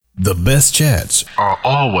The best chats are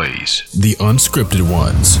always the unscripted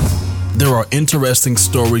ones. There are interesting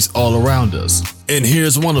stories all around us, and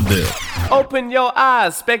here's one of them. Open your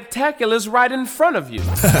eyes, spectacular's right in front of you.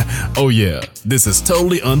 Oh yeah, this is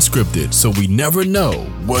totally unscripted, so we never know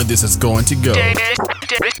where this is going to go.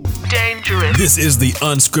 Dangerous. This is the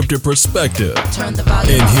unscripted perspective. Turn the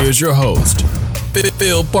volume And up. here's your host,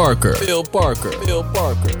 Phil Parker. Phil Parker. Phil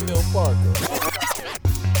Parker. Phil Parker.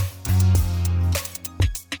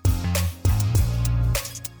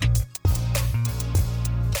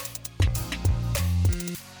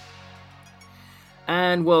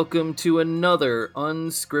 And welcome to another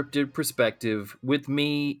unscripted perspective with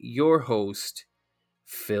me, your host,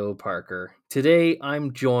 Phil Parker. Today,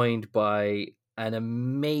 I'm joined by an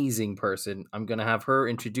amazing person. I'm going to have her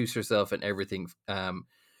introduce herself and everything.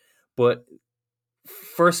 But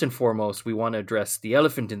first and foremost, we want to address the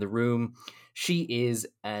elephant in the room. She is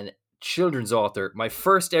a children's author, my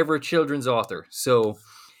first ever children's author. So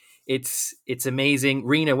it's amazing.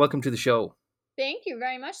 Rena, welcome to the show. Thank you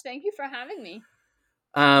very much. Thank you for having me.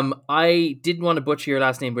 I didn't want to butcher your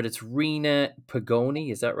last name, but it's Rena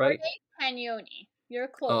Pagoni. Is that right? Pagnoni. You're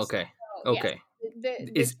close. Oh, okay. So, yes. Okay.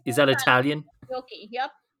 The Is that Italian? Silky.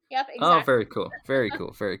 Yep, exactly. Oh, very cool. Very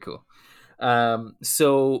cool. Very cool.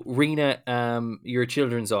 So Rena, you're a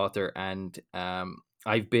children's author, and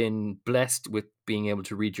I've been blessed with being able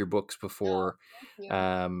to read your books before Thank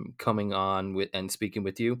you. coming on with and speaking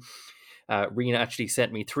with you. Rena actually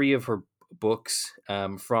sent me 3 of her books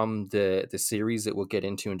from the series that we'll get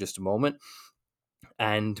into in just a moment.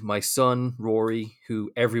 And my son Rory,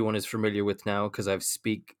 who everyone is familiar with now because I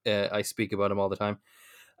speak about him all the time,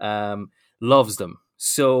 loves them.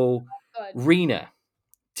 So, Good. Rena,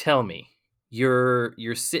 tell me, you're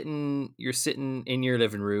sitting in your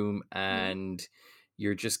living room and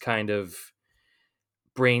you're just kind of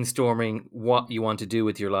brainstorming what you want to do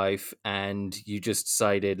with your life, and you just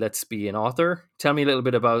decided, let's be an author. Tell me a little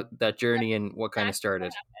bit about that journey and what kind of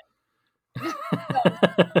started.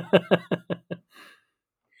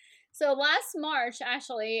 So last March,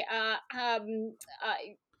 actually,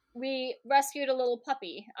 we rescued a little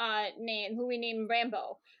puppy who we named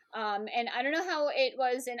Rambo. And I don't know how it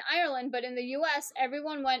was in Ireland, but in the U.S.,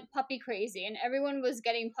 everyone went puppy crazy, and everyone was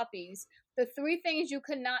getting puppies. The 3 things you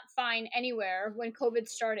could not find anywhere when COVID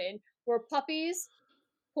started were puppies,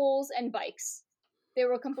 pools, and bikes. They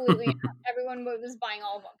were completely everyone was buying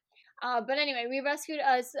all of them. But anyway, we rescued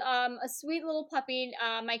a sweet little puppy.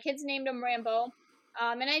 My kids named him Rambo.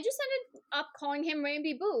 And I just ended up calling him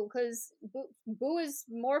Ramby Boo because Boo is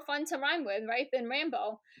more fun to rhyme with, right, than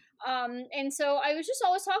Rambo. And so I was just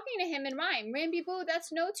always talking to him in rhyme. Ramby Boo,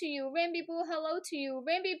 that's no to you. Ramby Boo, hello to you.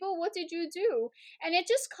 Ramby Boo, what did you do? And it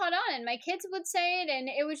just caught on. And my kids would say it, and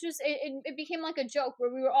it was just it became like a joke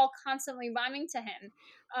where we were all constantly rhyming to him.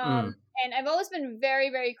 Mm. And I've always been very,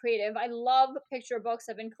 very creative. I love picture books.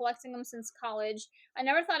 I've been collecting them since college. I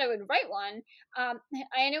never thought I would write one.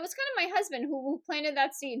 And it was kind of my husband who planted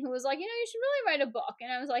that seed, who was like, you should really write a book.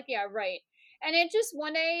 And I was like, yeah, right. And it just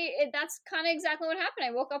one day, that's kind of exactly what happened.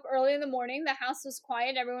 I woke up early in the morning. The house was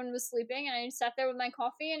quiet. Everyone was sleeping. And I just sat there with my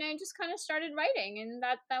coffee and I just kind of started writing. And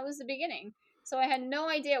that was the beginning. So I had no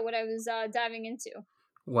idea what I was diving into.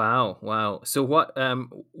 Wow. So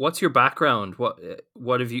what's your background? What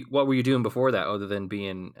were you doing before that other than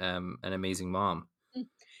being an amazing mom?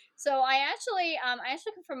 So I actually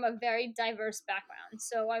come from a very diverse background.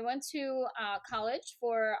 So I went to college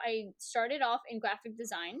I started off in graphic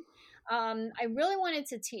design. I really wanted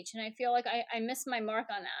to teach, and I feel like I missed my mark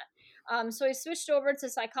on that. So I switched over to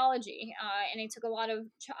psychology, and I took a lot of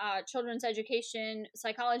children's education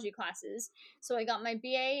psychology classes. So I got my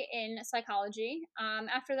BA in psychology.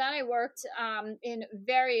 After that, I worked in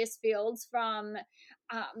various fields from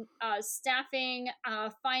staffing,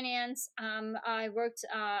 finance. I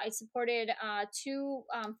supported 2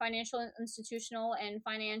 financial, institutional, and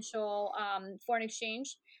financial foreign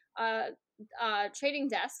exchange trading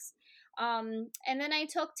desks. And then I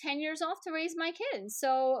took 10 years off to raise my kids.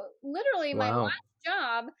 So literally my Wow. last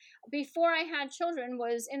job before I had children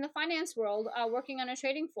was in the finance world, working on a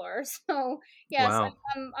trading floor. So yes, Wow.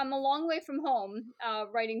 I'm a long way from home,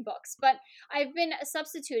 writing books, but I've been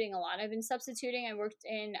substituting a lot. I've been substituting. I worked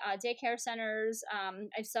in daycare centers.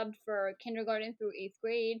 I've subbed for kindergarten through 8th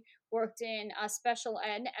grade, worked in special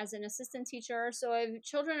ed as an assistant teacher. So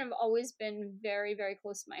children have always been very, very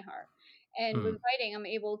close to my heart. And with writing, I'm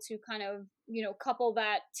able to kind of, couple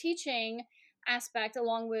that teaching aspect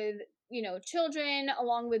along with, children,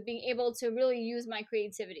 along with being able to really use my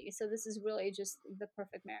creativity. So this is really just the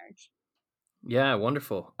perfect marriage. Yeah,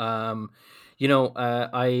 wonderful. I've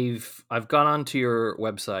gone onto your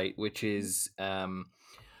website, which is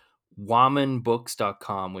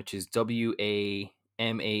wamanbooks.com, which is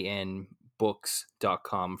WAMAN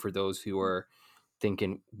books.com, for those who are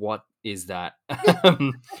thinking, what is that?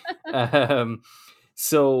 um,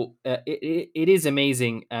 it is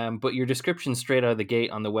amazing. But your description straight out of the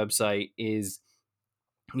gate on the website is,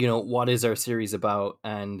 what is our series about?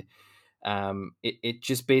 And it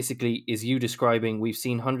just basically is you describing, we've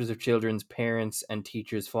seen hundreds of children's parents and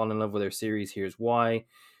teachers fall in love with our series. Here's why.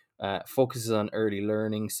 Focuses on early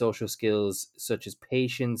learning, social skills such as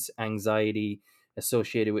patience, anxiety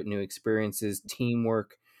associated with new experiences,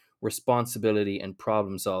 teamwork, responsibility, and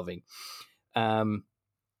problem solving.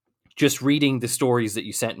 Just reading the stories that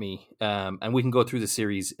you sent me, and we can go through the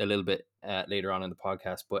series a little bit later on in the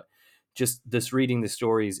podcast, but just this reading the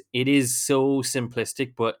stories, it is so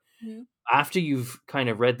simplistic, but Mhm. after you've kind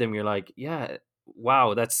of read them, you're like, yeah,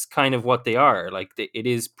 wow, that's kind of what they are. Like, it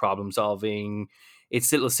is problem solving.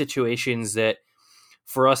 It's little situations that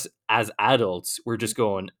for us as adults, we're just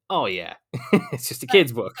going, oh yeah, it's just a Right.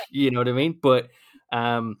 kid's book. You know what I mean? But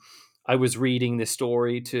I was reading the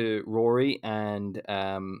story to Rory, and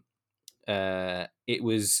it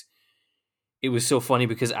was so funny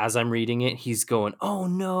because as I'm reading it, he's going, "Oh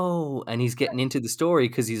no!" and he's getting into the story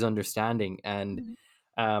because he's understanding. And Mhm.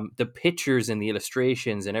 the pictures and the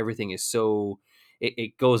illustrations and everything is so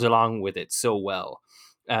it goes along with it so well.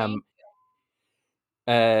 Thank Um,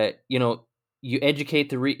 uh, you know, it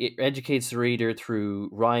educates the reader through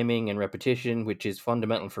rhyming and repetition, which is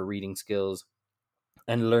fundamental for reading skills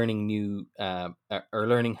and learning or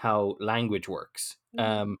learning how language works.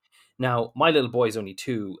 Mhm. Now, my little boy's only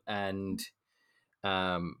 2, and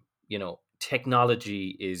um,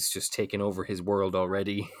 technology is just taking over his world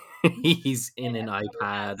already. He's in It an really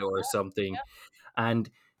iPad has. or Yep. something, Yep. and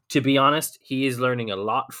to be honest, he is learning a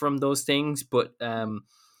lot from those things. But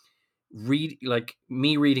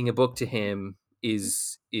me reading a book to him Mhm.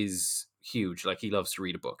 is huge. Like, he loves to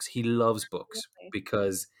read books. He loves books Absolutely.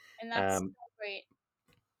 because And that's um, so great.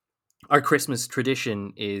 our Christmas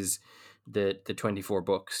tradition is the 24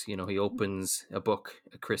 books. He Mhm. opens a book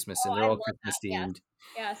at Christmas, Oh, and they're I all love Christmas that. Yes. themed.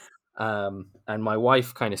 Yes. And my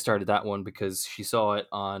wife kind of started that one because she saw it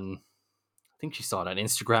on, I think she saw it on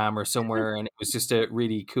Instagram or somewhere, and it was just a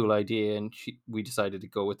really cool idea, and we decided to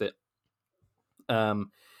go with it.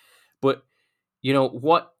 But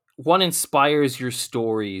what inspires your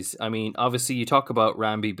stories? I mean, obviously you talk about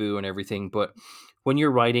Rambi Boo and everything, but when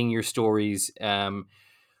you're writing your stories,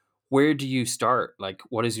 where do you start? Like,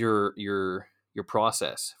 what is your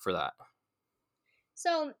process for that?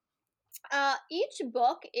 So each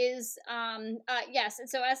book is yes, and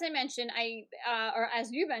so as I mentioned, or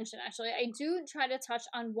as you mentioned, actually, I do try to touch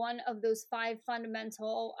on one of those five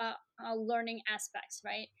fundamental learning aspects,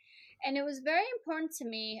 right? And it was very important to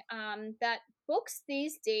me that books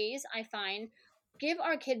these days, I find, give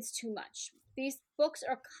our kids too much. These books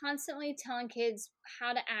are constantly telling kids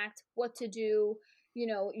how to act, what to do.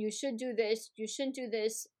 You should do this, you shouldn't do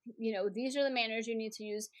this. These are the manners you need to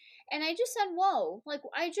use. And I just said, whoa, like,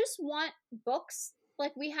 I just want books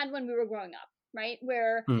like we had when we were growing up, right?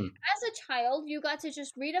 Where Hmm. as a child, you got to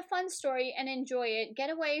just read a fun story and enjoy it, get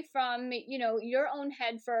away from, your own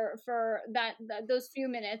head for those few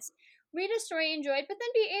minutes, read a story, enjoy it, but then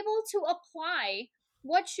be able to apply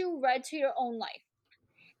what you read to your own life.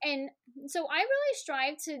 And so I really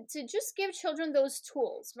strive to just give children those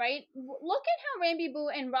tools, right? Look at how Rambi Boo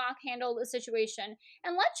and Rock handled the situation,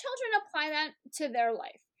 and let children apply that to their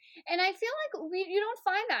life. And I feel like you don't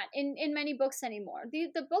find that in many books anymore.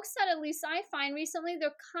 The books that at least I find recently,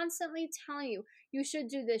 they're constantly telling you, you should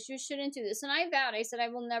do this, you shouldn't do this. And I vowed, I said, I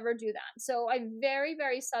will never do that. So I very,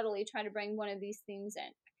 very subtly try to bring one of these themes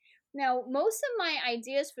in. Now, most of my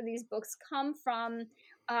ideas for these books come from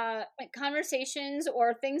like conversations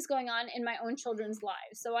or things going on in my own children's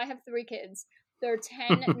lives. So I have three kids. They're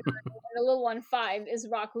 10, 9, and the little one, 5, is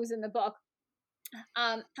Rock, who's in the book.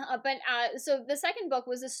 So the second book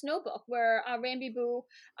was a snow book where Rambi Boo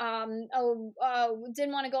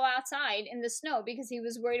didn't want to go outside in the snow because he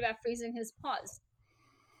was worried about freezing his paws.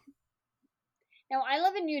 Now, I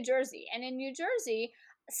live in New Jersey, and in New Jersey,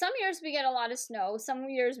 some years we get a lot of snow, some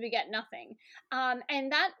years we get nothing.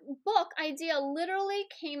 And that book idea literally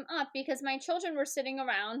came up because my children were sitting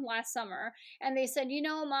around last summer and they said,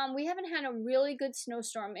 Mom, we haven't had a really good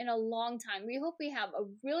snowstorm in a long time. We hope we have a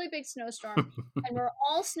really big snowstorm. And we're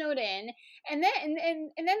all snowed in, and then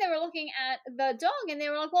they were looking at the dog, and they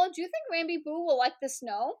were like, "Well, do you think Rambi Boo will like the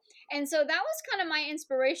snow?" And so that was kind of my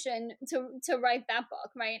inspiration to write that book,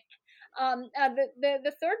 right?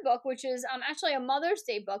 The third book, which is actually a Mother's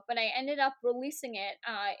Day book, but I ended up releasing it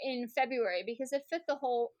in February because it fit the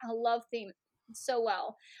whole love theme. so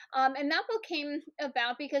well. And that book came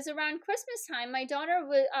about because around Christmas time, my daughter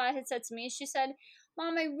had said to me, she said,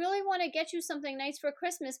 "Mom, I really want to get you something nice for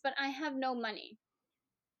Christmas, but I have no money."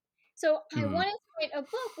 So I Mm. wanted to write a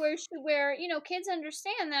book where kids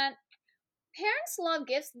understand that parents love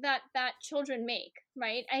gifts that children make,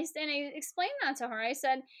 right? I explained that to her. I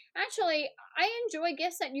said, actually, I enjoy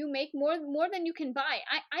gifts that you make more than you can buy.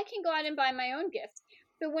 I can go out and buy my own gift,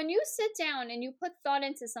 but when you sit down and you put thought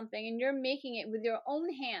into something and you're making it with your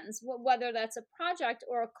own hands, whether that's a project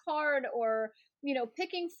or a card or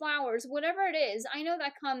picking flowers, whatever it is, I know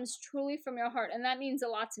that comes truly from your heart, and that means a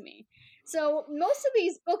lot to me. So most of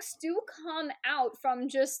these books do come out from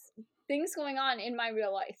just things going on in my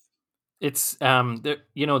real life. It's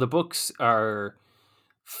the books are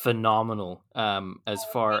phenomenal as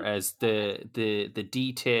far Thank you as so much. the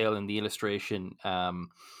detail and the illustration.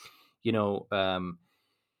 You know um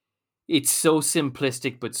it's so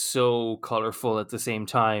simplistic but so colorful at the same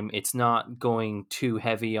time. It's not going too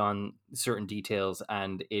heavy on certain details,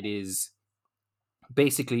 and it is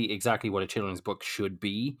basically exactly what a children's book should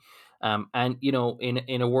be. And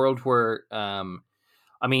in a world where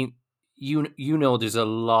I mean, there's a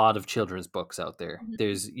lot of children's books out there. Mhm.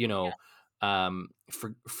 There's Yeah.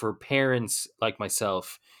 for parents like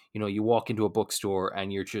myself, you walk into a bookstore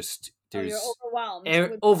and you're just Oh, you're there's overwhelmed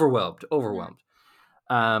with overwhelmed, Mhm. overwhelmed.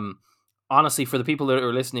 Um, Honestly, for the people that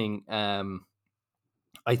are listening,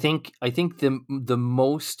 I think the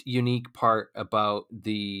most unique part about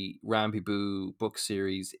the Rambi Boo book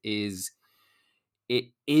series is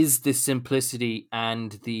it is the simplicity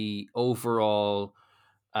and the overall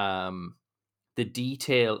um the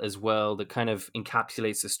detail as well that kind of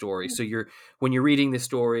encapsulates the story. Mhm. So when you're reading the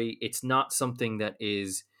story, it's not something that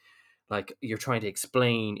is like you're trying to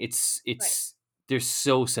explain. Right. They're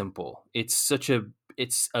so simple.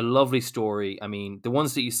 It's a lovely story. I mean, the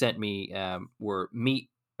ones that you sent me were Meet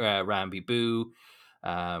Rambi Boo,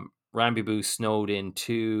 Rambi Boo Snowed In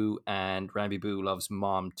 2, and Rambi Boo Loves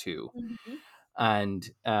Mom 2. Mhm. And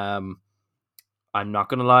I'm not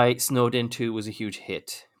gonna lie, Snowed In 2 was a huge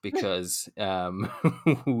hit because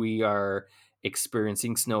we are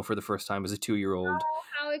experiencing snow for the first time as a 2-year-old, Oh,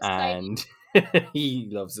 how exciting. and he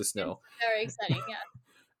loves the It's snow. very exciting,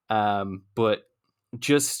 yeah. But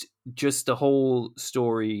just just the whole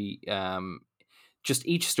story, just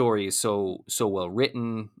each story is so well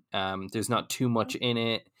written. There's not too much in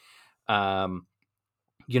it. Um,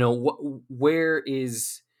 where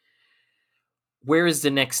is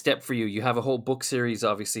the next step for you? You have a whole book series,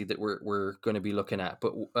 obviously, that we're going to be looking at.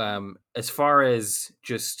 But as far as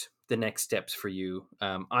just the next steps for you,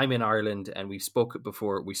 I'm in Ireland, and we spoke it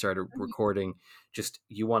before we started Mhm. recording. Just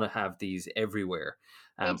you want to have these everywhere,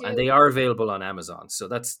 I and do. they are available on Amazon, so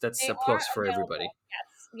that's They a are plus for available. everybody.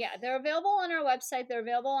 Yes. Yeah, they're available on our website. They're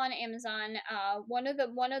available on Amazon. One of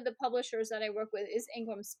the publishers that I work with is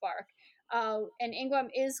Ingram Spark. And Ingram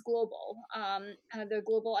is global. They're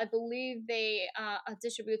global. I believe they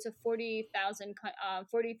distribute to 40,000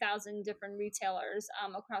 different retailers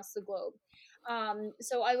across the globe.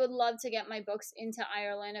 So I would love to get my books into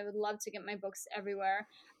Ireland. I would love to get my books everywhere.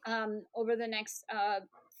 Over the next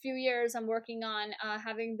few years, I'm working on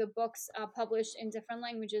having the books published in different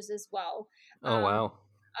languages as well. Oh Um, wow.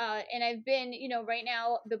 and I've been, right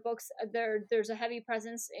now the books there's a heavy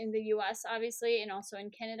presence in the U.S. obviously, and also in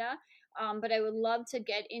Canada. But I would love to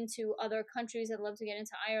get into other countries. I'd love to get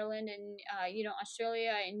into Ireland and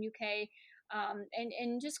Australia and UK,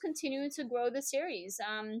 and just continue to grow the series.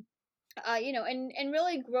 And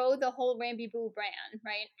really grow the whole Rambi Boo brand,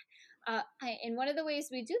 right? And one of the ways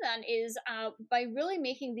we do that is by really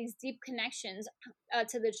making these deep connections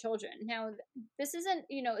to the children. Now, this isn't,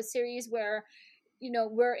 a series where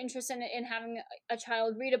we're interested in having a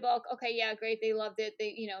child read a book. Okay, yeah, great, they loved it,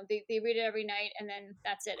 they read it every night, and then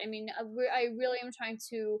that's it. I mean, I really am trying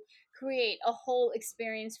to create a whole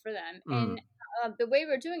experience for them. Mm. And the way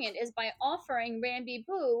we're doing it is by offering Rambi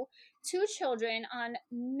Boo to children on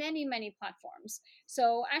many many platforms.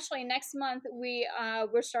 So actually next month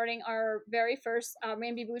we're starting our very first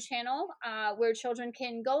Rambi Boo channel, where children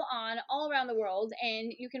can go on all around the world,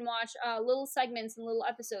 and you can watch little segments and little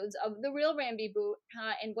episodes of the real Rambi Boo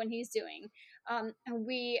and what he's doing. And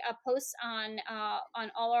we post on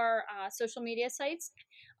all our social media sites.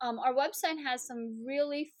 Our website has some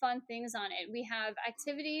really fun things on it. We have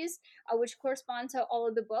activities which correspond to all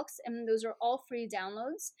of the books, and those are all free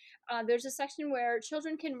downloads. There's a section where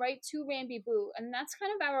children can write to Rambi Boo, and that's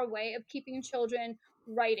kind of our way of keeping children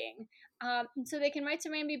writing. And so they can write to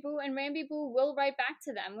Ramby Boo, and Ramby Boo will write back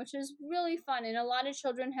to them, which is really fun. And a lot of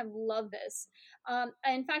children have loved this.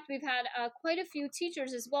 In fact, we've had quite a few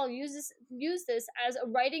teachers as well use this as a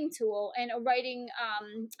writing tool and a writing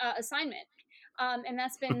assignment, and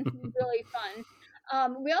that's been really fun.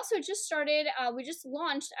 We also just started, we just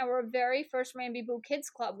launched our very first Ramby Boo Kids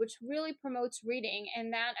Club, which really promotes reading,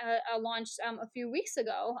 and that launched a few weeks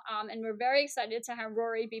ago. And we're very excited to have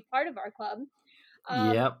Rory be part of our club.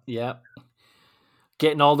 Um, Yep, yep.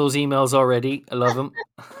 Getting all those emails already. I love them.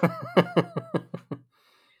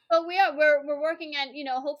 but we're working at,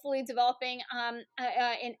 hopefully developing an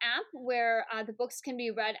app where the books can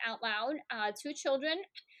be read out loud to children.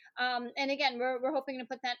 And again, we're hoping to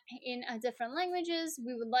put that in different languages.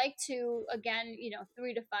 We would like to, again,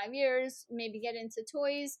 3 to 5 years, maybe get into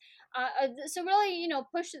toys. So really,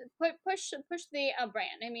 push the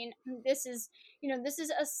brand. I mean, this is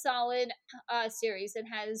a solid series. It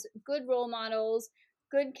has good role models,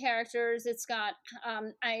 good characters. It's got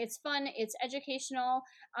it's fun, it's educational,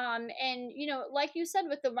 and like you said,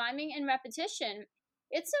 with the rhyming and repetition,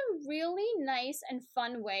 it's a really nice and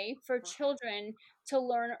fun way for children to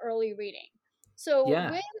learn early reading. So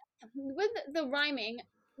Yeah, with the rhyming,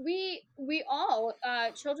 we all,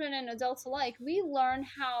 children and adults alike, we learn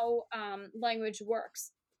how language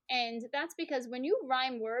works, and that's because when you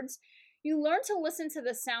rhyme words, you learn to listen to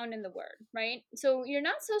the sound in the word, right? So you're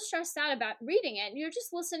not so stressed out about reading it, you're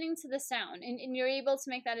just listening to the sound, and you're able to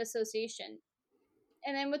make that association.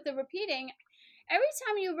 And then with the repeating, every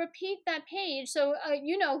time you repeat that page, so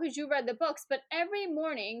because you read the books, but every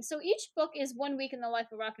morning, so each book is 1 week in the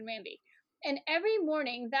life of Rock and Ramby, and every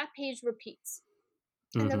morning that page repeats.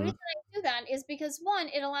 And the mm-hmm. reason I do that is because, one,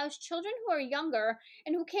 it allows children who are younger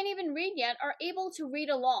and who can't even read yet are able to read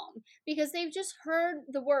along because they've just heard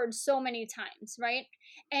the word so many times, right?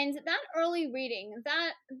 And that early reading,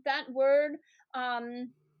 that word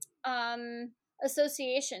um, um,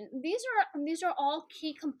 association, these are all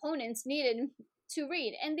key components needed to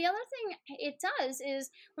read. And the other thing it does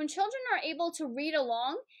is when children are able to read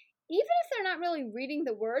along, even if they're not really reading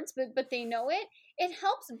the words, but they know it, it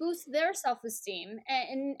helps boost their self-esteem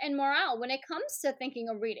and morale when it comes to thinking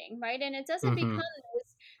of reading, right? And it doesn't Mm-hmm. become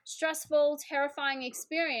this stressful, terrifying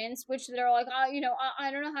experience which they're like, oh,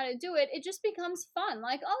 I don't know how to do it. It just becomes fun,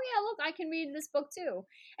 like, oh yeah, look, I can read this book too.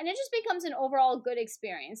 And it just becomes an overall good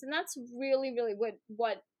experience. And that's really, really what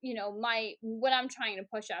what I'm trying to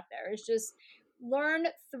push out there is just learn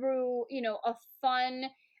through a fun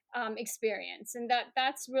experience, and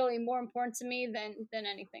that's really more important to me than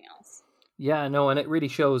anything else. Yeah, no, and it really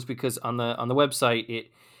shows because on the website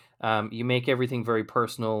it you make everything very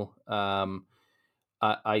personal.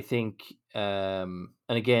 I think and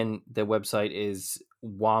again the website is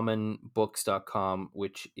wamanbooks.com,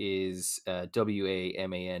 which is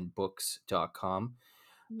WAMAN books.com.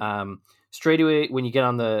 Straight away when you get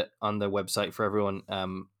on the website for everyone,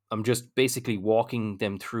 I'm just basically walking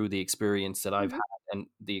them through the experience that I've Mm-hmm. had and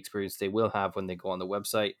the experience they will have when they go on the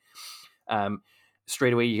website. Um,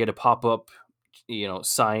 Straight away you get a pop up,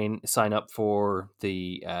 sign up for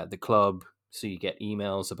the club, so you get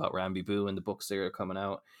emails about Ramby Boo and the books that are coming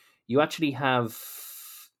out. You actually have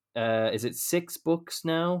is it 6 books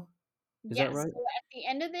now? Is that Yes. right? So at the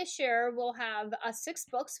end of this year, we'll have 6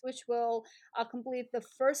 books, which will complete the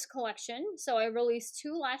first collection. So I released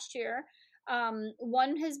 2 last year.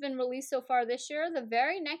 One has been released so far this year. The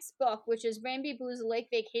very next book, which is Ramby Boo's Lake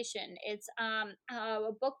Vacation, it's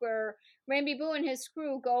a book where Ramby Boo and his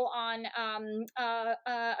crew go on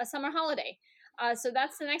a summer holiday. So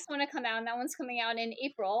that's the next one to come out, and that one's coming out in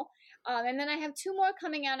April. And then I have 2 more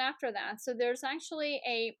coming out after that. So there's actually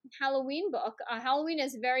a Halloween book. Halloween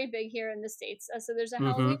is very big here in the States. So there's a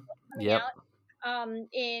Halloween Mm-hmm. book coming Yep. out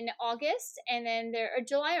in August, and then there or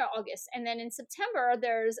July or August, and then in September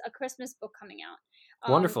there's a Christmas book coming out.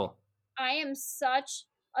 Um, Wonderful. I am such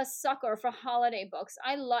a sucker for holiday books.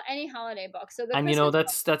 I love any holiday book. So the And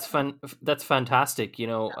Christmas that's book, fun. That's fantastic.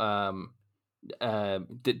 The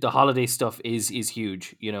holiday stuff is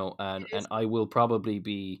huge. it And is. I will probably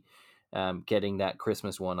be getting that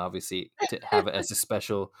Christmas one, obviously, to have it as a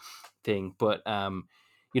special thing. But I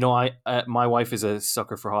my wife is a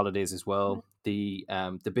sucker for holidays as well. The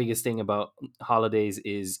biggest thing about holidays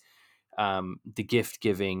is the gift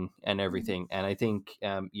giving and everything. And I think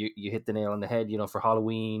you hit the nail on the head. For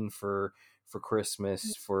Halloween, for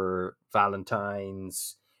Christmas, for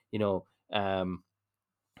Valentine's, you know, um,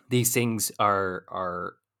 these things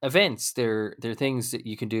are events. They're things that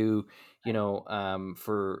you can do,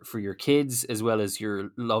 for your kids as well as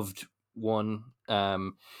your loved one.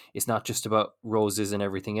 It's not just about roses and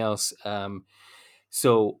everything else.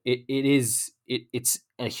 So it's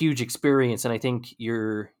a huge experience, and I think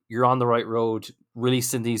you're on the right road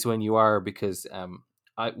releasing these when you are, because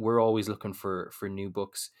we're always looking for new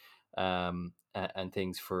books, and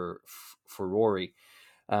things for Rory.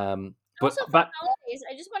 But Also for back, holidays,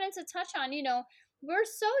 I just wanted to touch on, we're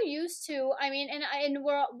so used to, I mean, and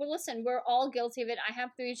we're listen, we're all guilty of it. I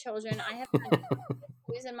have 3 children. I have had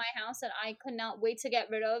toys in my house that I could not wait to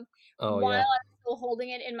get rid of oh while yeah, I'm still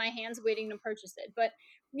holding it in my hands waiting to purchase it. But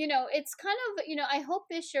it's kind of, I hope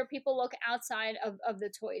this year people look outside of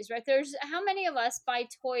the toys, right? There's how many of us buy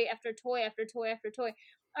toy after toy after toy after toy.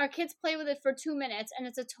 Our kids play with it for 2 minutes and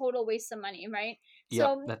it's a total waste of money, right? yep,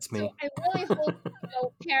 So that's so me. I really hope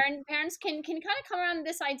parents can kind of come around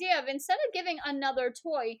this idea of, instead of giving another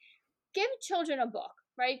toy, give children a book,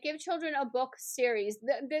 right? Give children a book series.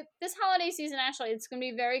 This holiday season, actually, it's going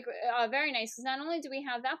to be very nice, because not only do we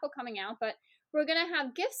have that book coming out, but we're going to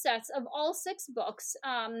have gift sets of all 6 books.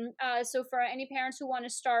 So for any parents who want to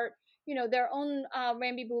start, their own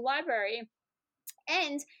Ramby Boo library.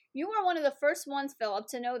 And you are one of the first ones, Philip,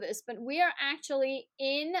 to know this, but we are actually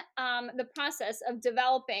in the process of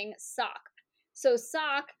developing sock. So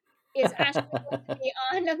sock is actually going to be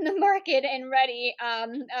on the market and ready by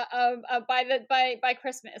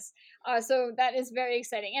Christmas. So that is very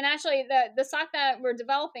exciting. And actually, the sock that we're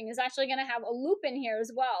developing is actually going to have a loop in here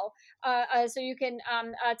as well, so you can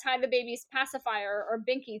tie the baby's pacifier or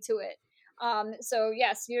binky to it. So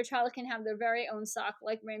yes, your child can have their very own sock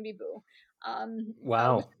like Ramby Boo. We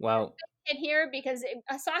Wow, wow, it here because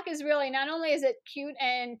a sock is really, not only is it cute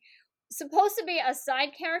and supposed to be a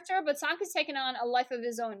side character, but Sock has taken on a life of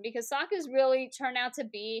his own, because Sock has really turned out to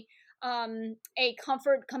be a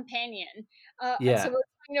comfort companion. So yeah. we're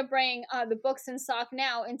trying to bring the books and Sock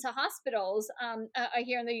now into hospitals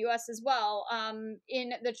here in the U.S. as well,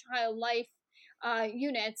 in the child life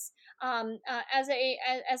units, as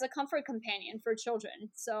a comfort companion for children.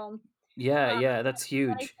 So Yeah, um, yeah, that's really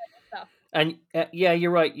huge. exciting stuff. And yeah, you're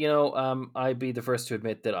right. I'd be the first to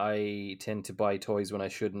admit that I tend to buy toys when I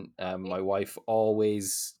shouldn't. My wife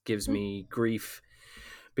always gives Mhm. me grief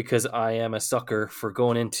because I am a sucker for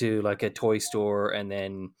going into like a toy store, and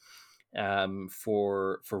then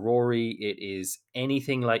for Rory, it is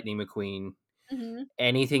anything Lightning McQueen, Mhm.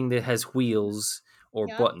 anything that has wheels or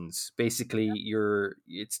Yep. buttons. Basically,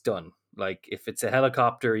 it's done. Like if it's a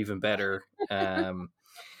helicopter, even better. But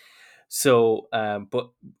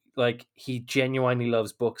like he genuinely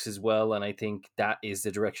loves books as well, and I think that is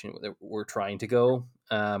the direction that we're trying to go.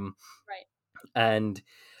 Right. And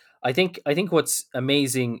I think what's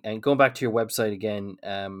amazing, and going back to your website again,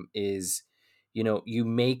 is you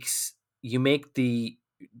make the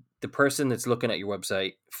person that's looking at your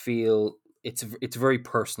website feel it's very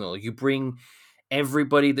personal. You bring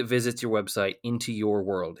everybody that visits your website into your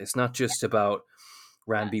world. It's not just about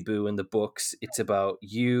Rambi Yes. Boo in the books. It's about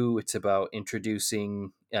you. It's about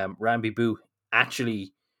introducing Rambi Boo,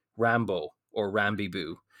 actually Rambo or Rambi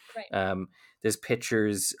Boo. Right. Um, there's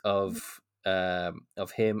pictures Mhm.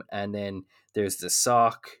 of him, and then there's the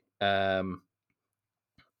sock. Um,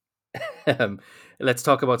 let's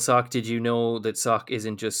talk about Sock. Did you know that Sock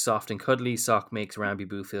isn't just soft and cuddly? Sock makes Rambi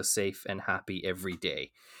Boo feel safe and happy every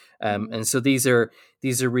day. Mhm. And so these are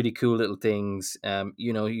really cool little things.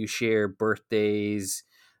 You share birthdays,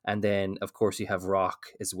 and then of course you have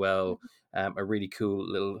Rock as well. Mhm. A really cool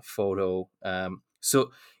little photo.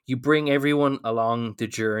 So you bring everyone along the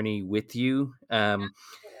journey with you.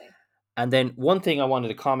 Absolutely. And then one thing I wanted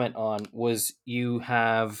to comment on was you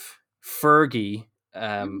have Fergie.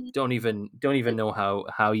 Mhm. Don't even know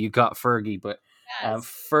how you got Fergie, but Yes.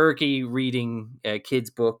 Fergie reading kids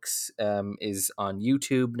books is on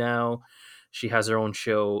YouTube now. She has her own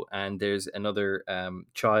show, and there's another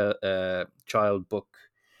child book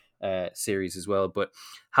series as well. But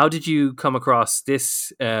how did you come across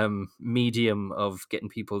this medium of getting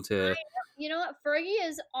people to? You know what? Fergie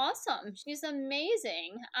is awesome. She's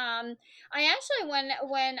amazing. I actually,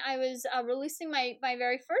 when I was releasing my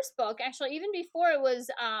very first book, actually, even before it was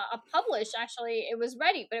published, actually, it was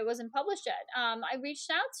ready, but it wasn't published yet. I reached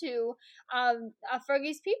out to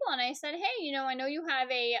Fergie's people and I said, hey, I know you have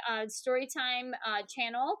a Storytime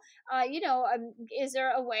channel. Is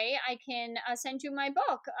there a way I can send you my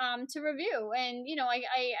book to review? And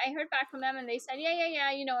I heard back from them and they said, yeah.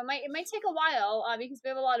 It might take a while because we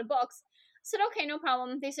have a lot of books. I said, okay, no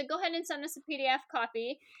problem. They said, go ahead and send us a PDF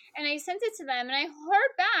copy. And I sent it to them, and I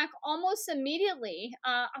heard back almost immediately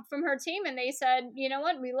from her team, and they said, you know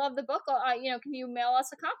what, we love the book. Can you mail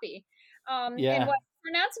us a copy? And Yeah. what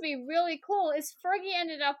turned out to be really cool is Fergie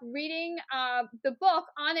ended up reading the book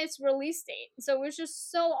on its release date. So it was just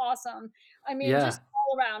so awesome. I mean, Yeah. just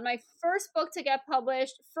all around. My first book to get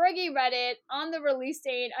published, Fergie read it on the release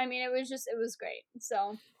date. I mean, it was great.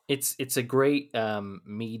 So, It's a great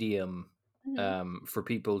medium mhm. for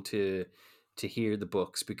people to hear the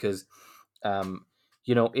books, because um,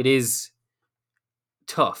 it is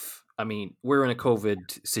tough. I mean, we're in a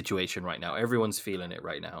COVID situation right now. Everyone's feeling it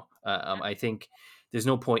right now. I think there's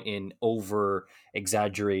no point in over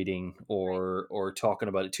exaggerating or talking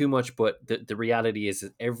about it too much. But the reality is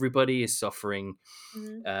that everybody is suffering.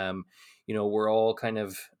 Mhm. Um, we're all kind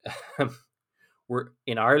of we're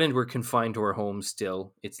in Ireland. We're confined to our homes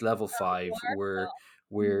still. It's level You 5. are? We're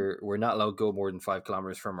Oh, mhm, we're not allowed to go more than 5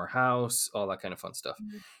 kilometers from our house. All that kind of fun stuff.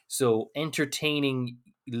 mhm. So entertaining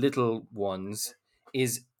little ones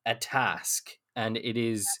is a task, and it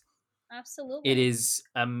Absolutely. is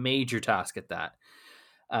a major task at that.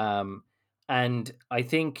 Um, and I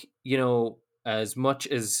think as much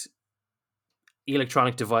as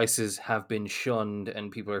electronic devices have been shunned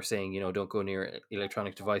and people are saying don't go near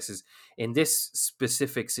electronic devices, in this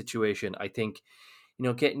specific situation I think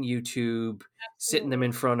getting YouTube, sitting them Absolutely.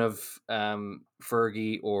 in front of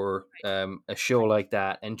Fergie or a show like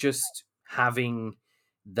that, and just having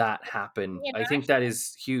that happen, The I think interaction. that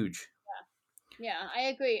is huge. Yeah, I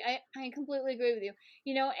agree. I completely agree with you.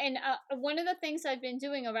 And one of the things I've been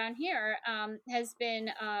doing around here has been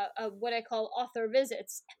what I call author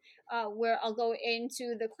visits, where I'll go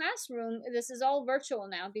into the classroom. This is all virtual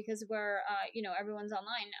now because everyone's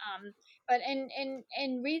online. But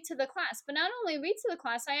and read to the class. But not only read to the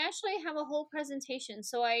class, I actually have a whole presentation.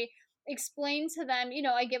 So I explain to them,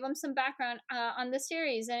 I give them some background on the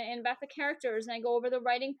series and about the characters, and I go over the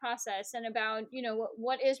writing process and about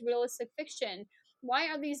what is realistic fiction, why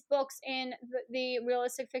are these books in the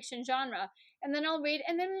realistic fiction genre, and then I'll read,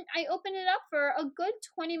 and then I open it up for a good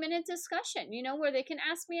 20-minute discussion, where they can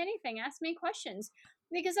ask me anything, ask me questions,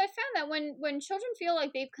 because I found that when children feel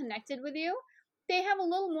like they've connected with you, they have a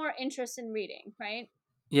little more interest in reading, right?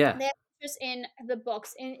 Yeah. They have interest in the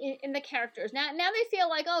books, in the characters. Now they feel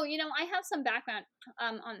like, oh, I have some background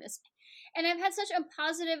on this, and I've had such a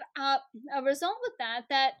positive a result with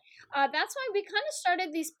that's why we kind of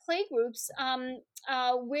started these play groups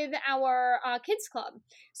with our kids club.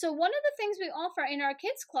 So one of the things we offer in our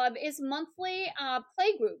kids club is monthly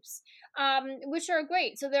play groups, which are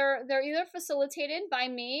great. So they're either facilitated by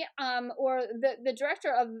me or the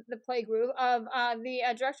director of the play group of the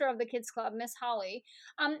director of the kids club, Miss Holly,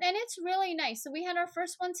 and it's really nice. So we had our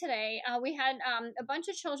first one today. We had a bunch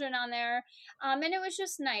of children on there, and it was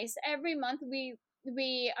just nice. Every month we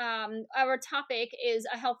our topic is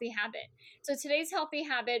a healthy habit. So today's healthy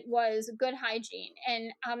habit was good hygiene,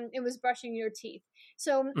 and it was brushing your teeth.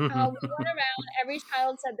 So we went around. Every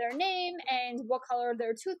child said their name and what color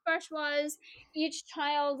their toothbrush was. Each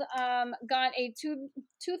child got a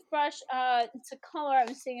toothbrush to color.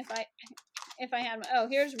 I'm seeing if I had. Oh,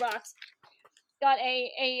 here's rocks. Got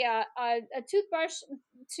a toothbrush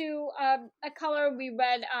to a color. We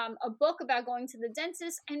read a book about going to the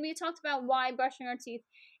dentist, and we talked about why brushing our teeth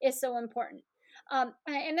is so important. And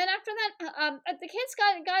then after that, the kids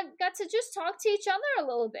got to just talk to each other a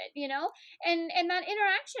little bit, and that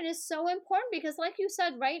interaction is so important because, like you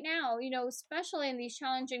said, right now, especially in these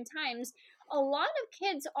challenging times, a lot of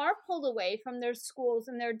kids are pulled away from their schools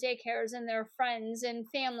and their daycares and their friends and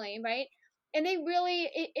family, right? And they really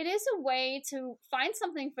it is a way to find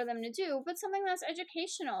something for them to do, but something that's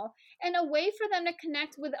educational and a way for them to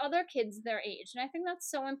connect with other kids their age, and I think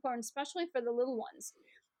that's so important, especially for the little ones.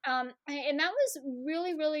 And that was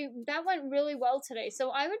really that went really well today, so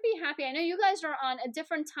I would be happy. I know you guys are on a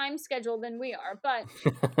different time schedule than we are, but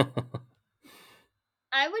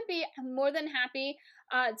I would be more than happy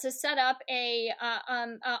to set up a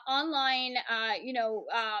online,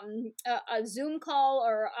 a Zoom call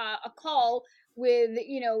or a call with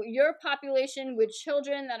your population, with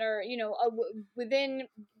children that are within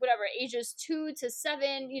whatever ages 2 to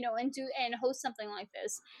 7, and host something like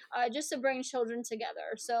this, just to bring children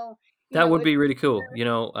together. So That would if be really cool.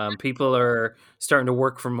 People absolutely. are starting to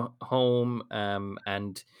work from home,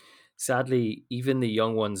 and sadly, even the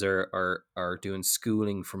young ones are doing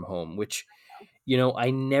schooling from home, which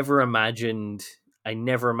I never imagined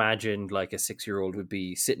like a 6 year old would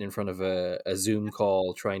be sitting in front of a Zoom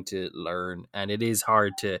call trying to learn, and it is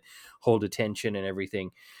hard to hold attention and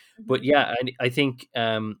everything. But yeah, I think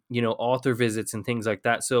author visits and things like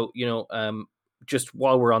that. So just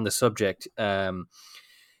while we're on the subject,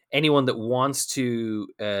 anyone that wants to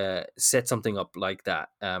set something up like that,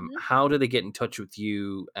 Mhm. how do they get in touch with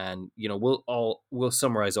you? And we'll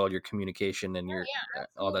summarize all your communication and Oh your yeah,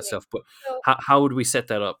 all that absolutely. stuff. But So how would we set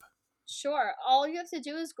that up? sure. All you have to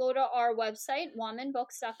do is go to our website,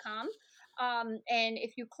 wamanbooks.com. And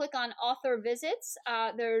if you click on author visits,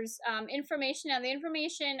 there's information. Now, the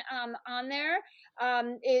information on there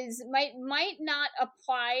is might not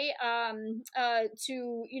apply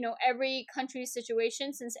to every country's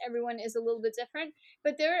situation, since everyone is a little bit different.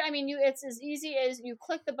 But there, I mean, it's as easy as you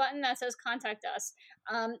click the button that says "Contact Us,"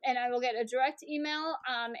 and I will get a direct email,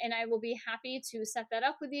 and I will be happy to set that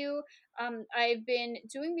up with you. I've been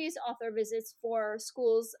doing these author visits for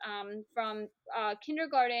schools from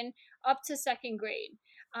kindergarten up to second grade.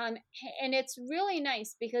 Um, and it's really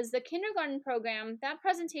nice because the kindergarten program, that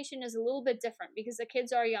presentation is a little bit different because the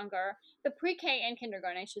kids are younger. The pre-K and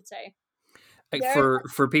kindergarten, I should say. Like They're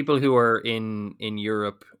for people who are in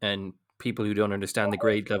Europe and people who don't understand the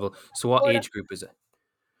grade level. So what four to, age group is it?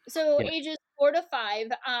 so Yeah, ages 4 to 5.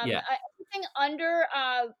 yeah, Anything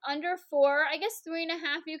under 4, I guess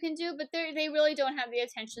 3.5 you can do, but they really don't have the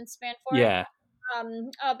attention span for it. yeah,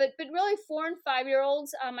 But really 4 and 5 year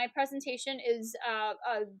olds, my presentation is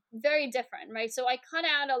very different, right? So I cut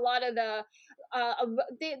out a lot of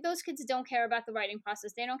those kids don't care about the writing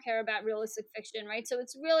process. They don't care about realistic fiction, right? So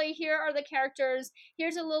it's really, here are the characters,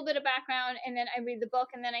 here's a little bit of background, and then I read the book,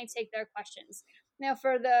 and then I take their questions. Now,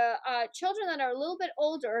 for the children that are a little bit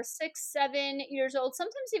older, 6, 7 years old,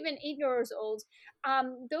 sometimes even 8 years old,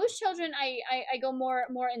 those children, I go more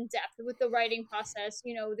in depth with the writing process.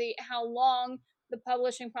 The how long the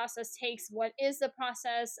publishing process takes, what is the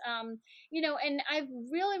process, and I've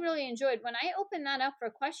really enjoyed when I open that up for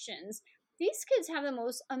questions. These kids have the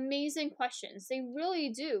most amazing questions. They really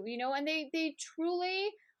do, and they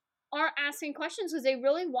truly are asking questions because they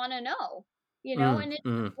really want to know, mm, and it's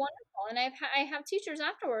mm. wonderful. And I have teachers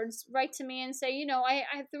afterwards write to me and say, I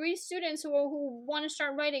have 3 students who want to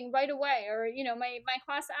start writing right away, or my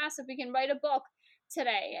class asked if we can write a book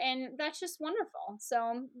today, and that's just wonderful.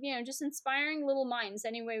 So just inspiring little minds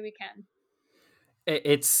any way we can.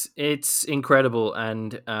 It's incredible,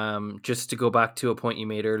 and just to go back to a point you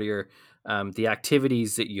made earlier, the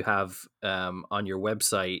activities that you have on your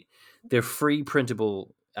website, they're free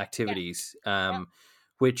printable Yeah. activities, Yeah.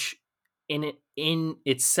 which in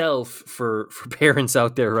itself for parents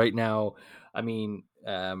out there right now, I mean,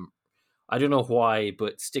 I don't know why,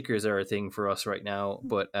 but stickers are a thing for us right now.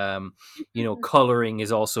 But coloring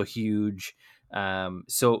is also huge.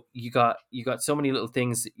 So you got so many little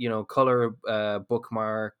things. Color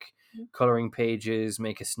bookmark, coloring pages,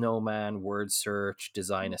 make a snowman, word search,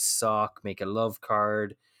 design a sock, make a love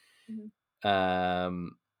card, Mhm.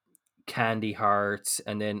 um, candy hearts,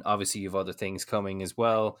 and then obviously you've other things coming as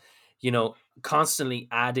well. Constantly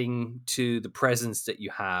adding to the presents that you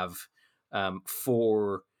have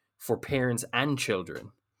for parents and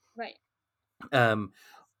children. Right. Um,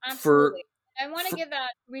 for Absolutely. I want to for give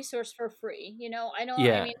that resource for free. I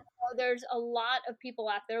yeah, mean, there's a lot of people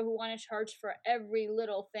out there who want to charge for every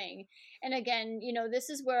little thing. And again, this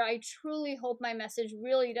is where I truly hope my message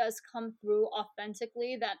really does come through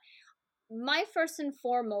authentically, that my first and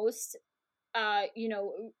foremost,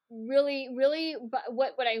 really, but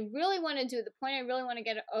what I really want to do, the point I really want to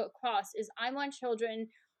get across, is I want children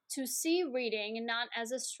to see reading not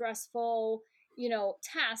as a stressful,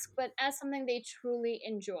 task, but as something they truly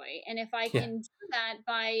enjoy. And if I yeah, can do that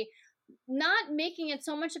by not making it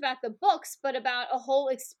so much about the books, but about a whole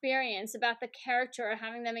experience, about the character,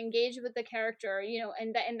 having them engage with the character,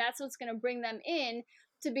 and that's what's going to bring them in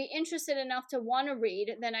to be interested enough to want to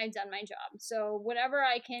read, then I've done my job. So whatever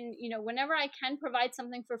I can, whenever I can provide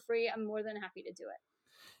something for free, I'm more than happy to do it.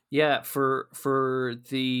 yeah. For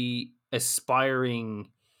the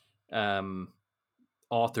aspiring um,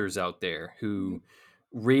 authors out there Mhm. who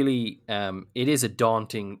really, it is a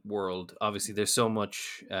daunting world. Obviously, there's so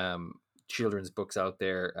much children's books out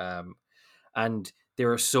there, and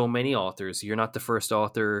there are so many authors. You're not the first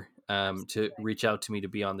author to Absolutely. reach out to me to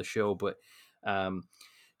be on the show, but um,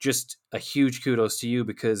 just a huge kudos to you,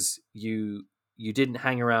 because you didn't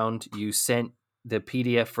hang around. You sent the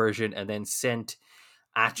PDF version and then sent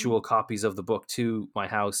Mhm. actual copies of the book to my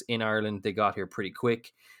house in Ireland. They got here pretty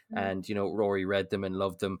quick, Mhm. and Rory read them and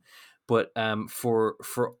loved them. But for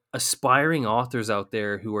aspiring authors out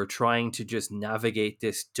there who are trying to just navigate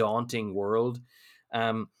this daunting world,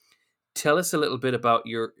 um, tell us a little bit about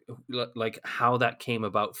your, like, how that came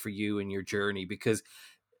about for you and your journey, because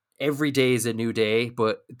every day is a new day,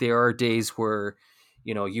 but there are days where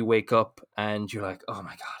you wake up and you're like, oh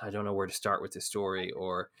my god, I don't know where to start with this story,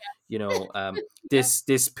 or you know, Yeah.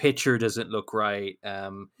 this picture doesn't look right.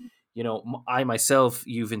 I myself,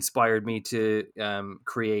 you've inspired me to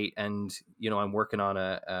create, and I'm working on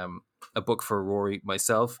a book for Rory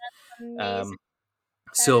myself. Amazing. Um,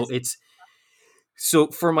 That so is. it's so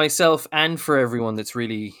for myself and for everyone that's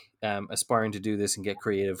really aspiring to do this and get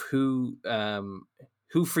creative. Who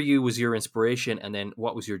for you was your inspiration, and then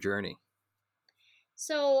what was your journey?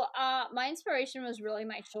 So, my inspiration was really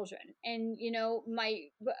my children, and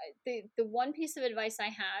the one piece of advice I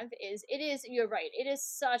have is, you're right, it is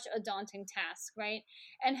such a daunting task, right?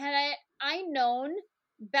 And had I known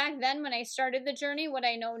back then when I started the journey what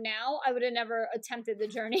I know now, I would have never attempted the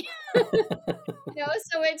journey.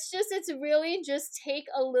 So it's really just take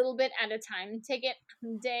a little bit at a time, take it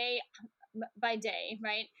day by day,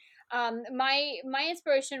 right? My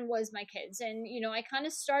inspiration was my kids, and I kind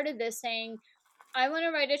of started this saying I want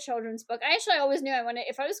to write a children's book. I actually always knew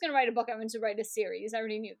if I was going to write a book, I wanted to write a series. I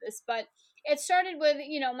already knew this, but it started with,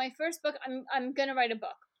 my first book. I'm going to write a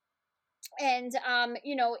book, and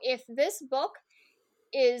if this book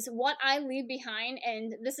is what I leave behind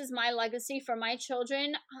and this is my legacy for my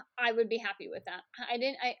children, I would be happy with that. I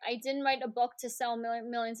didn't write a book to sell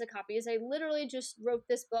millions of copies. I literally just wrote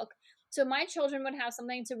this book so my children would have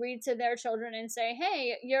something to read to their children and say,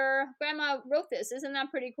 "Hey, your grandma wrote this. Isn't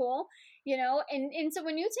that pretty cool?" And so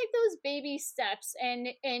when you take those baby steps and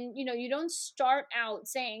you don't start out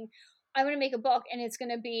saying, I want to make a book and it's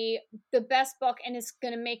going to be the best book and it's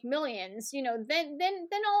going to make millions, then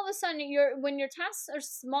all of a sudden when your tasks are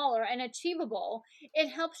smaller and achievable, it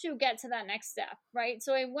helps you get to that next step, right?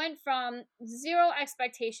 So I went from zero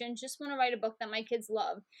expectation, just want to write a book that my kids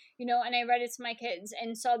love, and I read it to my kids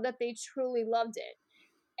and saw that they truly loved it,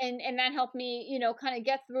 and that helped me kind of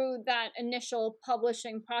get through that initial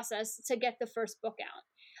publishing process to get the first book out.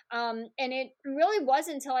 And it really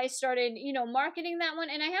wasn't until I started marketing that one.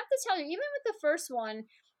 And I have to tell you, even with the first one,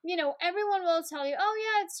 everyone will tell you, oh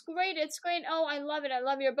yeah, it's great, oh I love it, I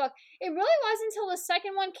love your book. It really wasn't until the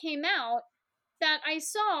second one came out that I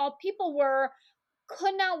saw people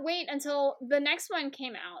could not wait until the next one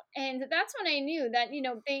came out, and that's when I knew that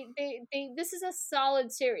they this is a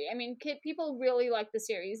solid series. I mean, people really like the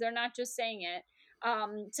series. They're not just saying it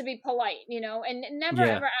to be polite, and never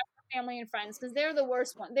Yeah. ever ask for family and friends because they're the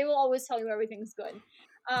worst one. They will always tell you everything's good.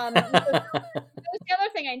 So that was the other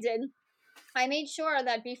thing I did. I made sure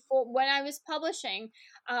that before, when I was publishing,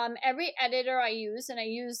 every editor I used, and I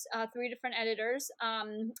used three different editors,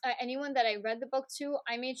 anyone that I read the book to,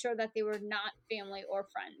 I made sure that they were not family or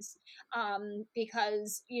friends,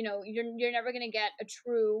 because you're never going to get a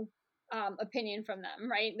true opinion from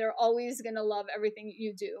them, right? They're always going to love everything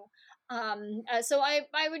you do. So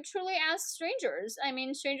I would truly ask strangers. I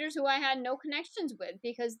mean, strangers who I had no connections with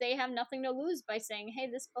because they have nothing to lose by saying, "Hey,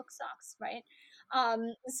 this book sucks," right?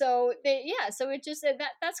 So it just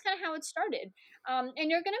that's kind of how it started. And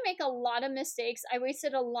you're going to make a lot of mistakes. I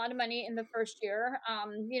wasted a lot of money in the first year,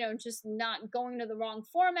 just not going to the wrong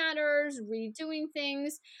formatters, redoing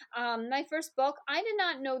things. My first book, I did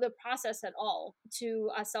not know the process at all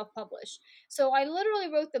to self-publish. So I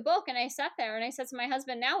literally wrote the book and I sat there and I said to my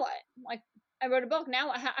husband, now what? Like, I wrote a book.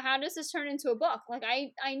 Now, how does this turn into a book? Like,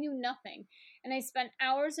 I knew nothing. And I spent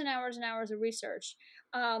hours and hours and hours of research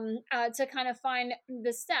to kind of find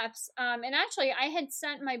the steps. And actually, I had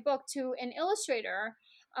sent my book to an illustrator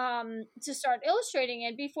to start illustrating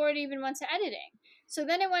it before it even went to editing. So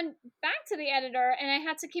then it went back to the editor, and I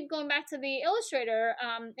had to keep going back to the illustrator.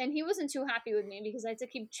 And he wasn't too happy with me because I had to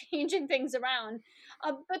keep changing things around.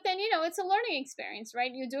 But then, it's a learning experience,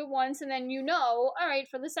 right? You do it once, and then all right,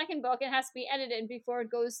 for the second book, it has to be edited before it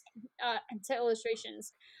goes to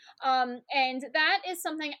illustrations. And that is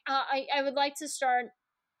something I would like to start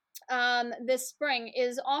this spring,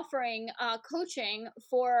 is offering coaching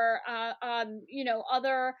for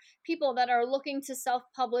other people that are looking to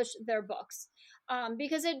self-publish their books,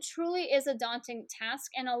 because it truly is a daunting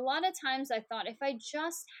task. And a lot of times I thought, if I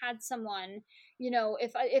just had someone,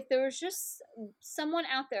 if there was just someone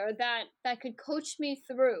out there that could coach me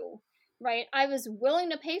through, right, I was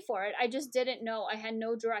willing to pay for it. I just didn't know. I had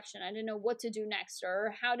no direction. I didn't know what to do next,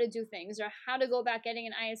 or how to do things, or how to go about getting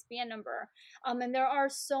an ISBN number. And there are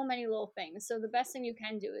so many little things. So the best thing you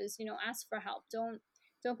can do is, ask for help.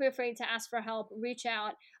 Don't be afraid to ask for help. Reach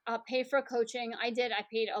out. Pay for coaching. I did. I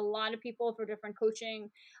paid a lot of people for different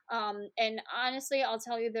coaching. And honestly, I'll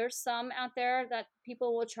tell you, there's some out there that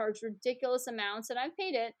people will charge ridiculous amounts, and I've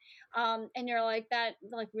paid it. And you're like, that,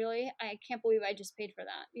 like, really? I can't believe I just paid for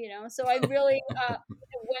that. So I really,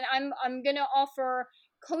 when I'm gonna offer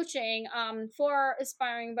coaching for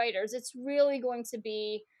aspiring writers, it's really going to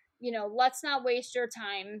be, let's not waste your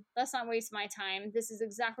time. Let's not waste my time. This is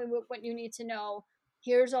exactly what you need to know.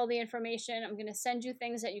 Here's all the information. I'm going to send you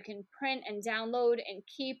things that you can print and download and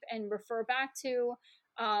keep and refer back to,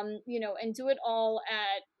 and do it all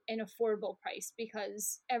at an affordable price,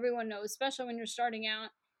 because everyone knows, especially when you're starting out,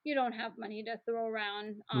 you don't have money to throw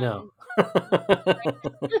around No. on.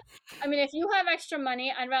 I mean, if you have extra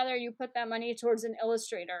money, I'd rather you put that money towards an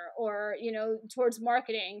illustrator, or, towards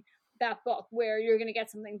marketing that book, where you're going to get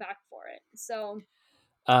something back for it. So,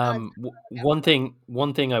 One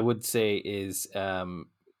thing I would say is,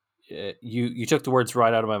 you took the words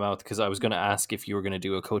right out of my mouth, because I was going to ask if you were going to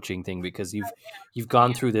do a coaching thing, because you've I gone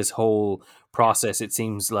am. through this whole Yeah. process. It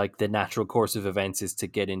seems like the natural course of events is to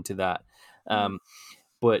get into that. Mhm. Um,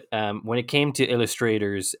 but when it came to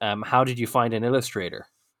illustrators, how did you find an illustrator?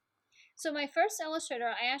 So my first illustrator,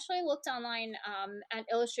 I actually looked online at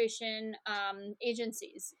illustration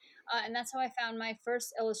agencies, and that's how I found my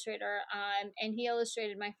first illustrator. And he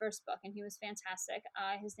illustrated my first book, and he was fantastic.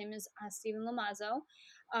 His name is Stephen Lamazzo,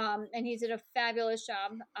 and he did a fabulous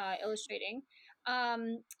job illustrating.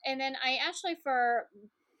 And then I actually, for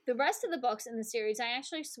the rest of the books in the series, I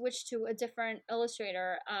actually switched to a different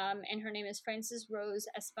illustrator, and her name is Frances Rose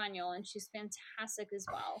Espanol, and she's fantastic as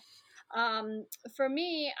well. For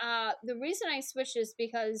me, the reason I switched is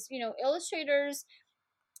because, illustrators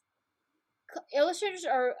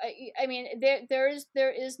are. I mean, there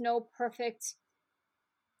is no perfect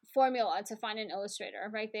formula to find an illustrator,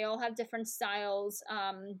 right? They all have different styles.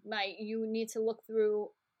 You need to look through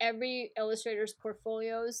every illustrator's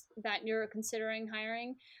portfolios that you're considering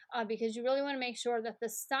hiring, because you really want to make sure that the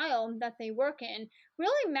style that they work in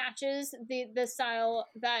really matches the style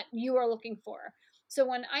that you are looking for. So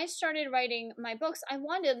when I started writing my books, I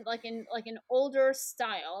wanted like an older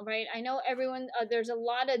style, right? I know everyone, there's a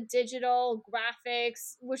lot of digital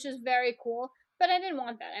graphics, which is very cool, but I didn't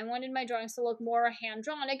want that. I wanted my drawings to look more hand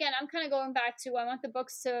drawn. Again, I'm kind of going back to, I want the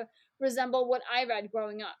books to resemble what I read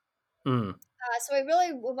growing up. Mm, So I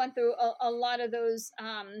really went through a lot of those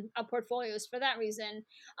portfolios for that reason.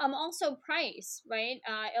 Also price, right?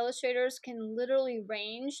 Illustrators can literally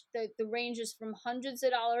range. The range is from hundreds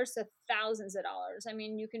of dollars to thousands of dollars. I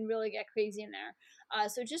mean, you can really get crazy in there.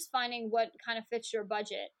 So just finding what kind of fits your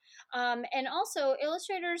budget. And also,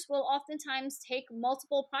 illustrators will oftentimes take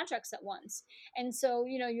multiple projects at once. And so,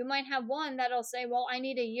 you might have one that'll say, well, I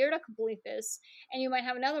need a year to complete this, and you might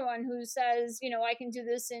have another one who says, I can do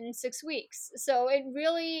this in 6 weeks. So it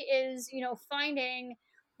really is, finding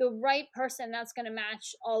the right person that's going to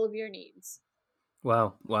match all of your needs.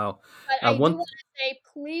 wow, wow. But I do One. want to say,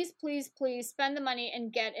 please, please, please spend the money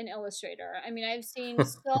and get an illustrator. I mean, I've seen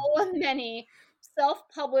so many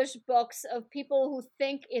self-published books of people who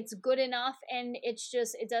think it's good enough, and it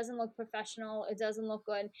doesn't look professional, it doesn't look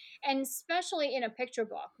good. And especially in a picture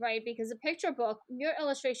book, right? Because a picture book, your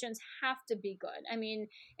illustrations have to be good. I mean,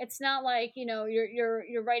 it's not like,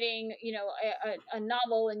 you're writing, a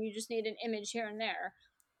novel and you just need an image here and there.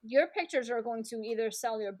 Your pictures are going to either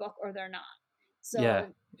sell your book or they're not. Yeah, So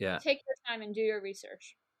yeah. take your time and do your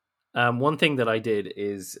research. One thing that I did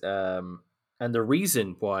is, and the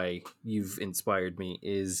reason why you've inspired me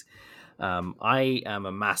is, I am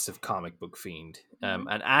a massive comic book fiend, Hmm.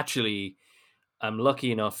 and actually, I'm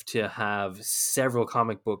lucky enough to have several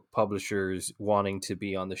comic book publishers wanting to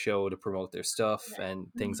be on the show to promote their stuff and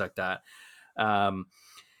things Hmm. like that. Um,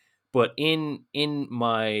 but in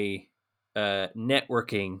my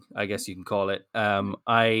networking, I guess you can call it,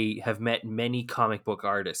 I have met many comic book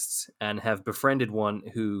artists and have befriended one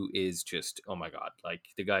who is just, oh my god, like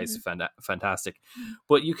the guy's Hmm. fantastic.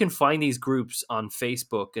 But you can find these groups on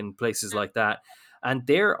Facebook and places like Absolutely. that, and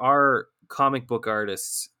there are comic book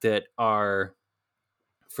artists that are,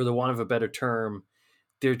 for the want of a better term,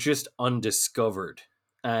 they're just undiscovered.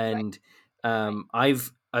 Right, And right,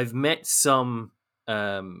 I've met some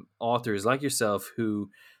authors like yourself who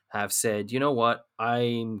have said, you know what,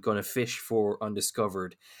 I'm going to fish for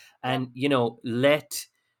undiscovered, yep. and let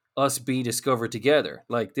us be discovered together.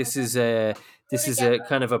 Like Okay. Go this is a together.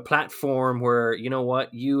 kind of a platform where, you know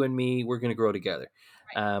what, you and me, we're going to grow together.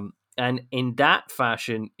 Right. And in that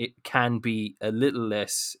fashion, it can be a little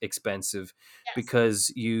less expensive, Yes.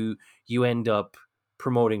 because you end up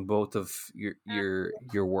promoting both of Absolutely.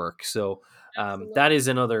 your work. So Absolutely. that is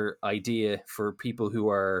another idea for people who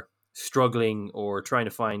are struggling or trying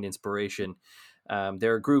to find inspiration.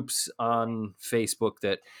 There are groups on Facebook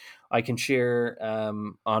that I can share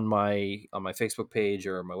on my Facebook page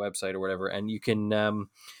or my website or whatever, and you can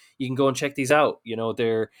go and check these out.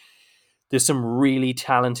 There's some really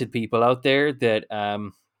talented people out there that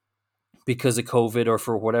because of COVID or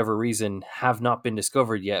for whatever reason have not been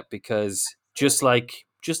discovered yet. Because just like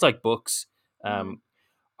books, Mm-hmm. um,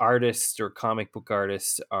 artists or comic book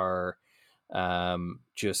artists are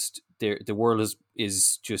just the world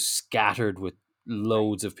is just scattered with Right.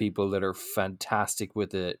 loads of people that are fantastic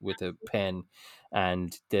with a pen,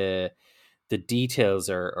 and the details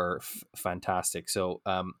are fantastic. So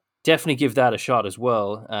definitely give that a shot as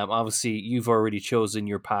well. Obviously, you've already chosen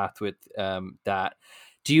your path with that.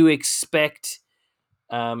 Do you expect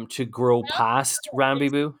to grow And also, past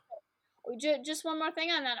Rambibu? just one more thing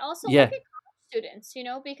on that. Also, look Yeah. at college students,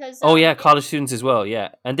 because Oh yeah, college students as well. Yeah,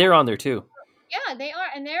 and they're on there too. yeah, they are,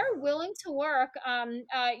 and they're willing to work,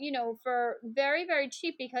 for very, very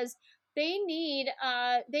cheap because they need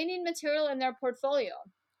material in their portfolio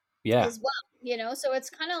Yeah. as well. So it's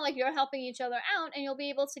kind of like you're helping each other out, and you'll be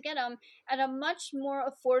able to get them at a much more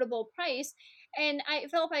affordable price. And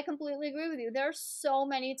Philip, I completely agree with you. There are so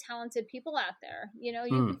many talented people out there. You can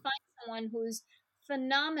Mm. find someone who's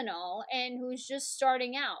phenomenal and who's just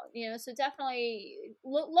starting out. So definitely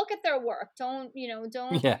look at their work.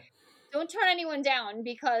 Yeah. Don't turn anyone down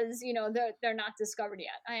because they're not discovered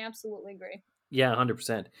yet. I absolutely agree. Yeah.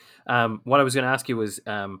 100%. What I was going to ask you was,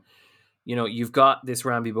 you've got this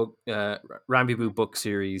Rambi book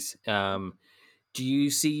series. Do you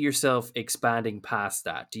see yourself expanding past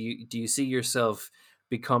that? Do you see yourself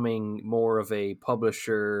becoming more of a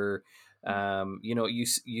publisher?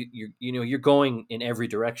 You're going in every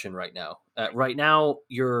direction right now. Right now,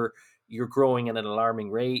 you're growing at an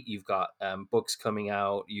alarming rate. You've got books coming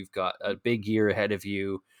out. You've got a big year ahead of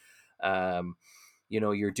you. Um,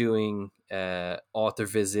 you're doing author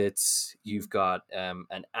visits. You've got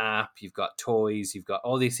an app. You've got toys. You've got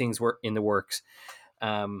all these things work in the works.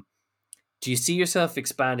 Um, do you see yourself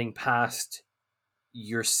expanding past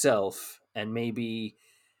yourself and maybe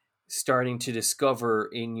starting to discover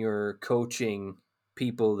in your coaching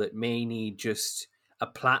people that may need just a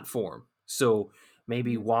platform? So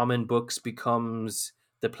maybe Mhm. Waman Books becomes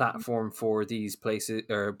the platform for these places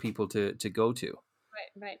or people to go to.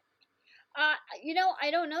 Right, right. I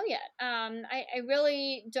don't know yet. I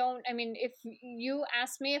really don't. I mean, if you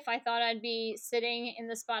asked me if I thought I'd be sitting in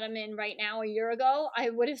the spot I'm in right now a year ago, I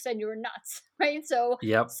would have said you were nuts, right? So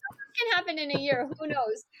Yep. something can happen in a year. Who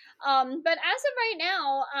knows? But as of right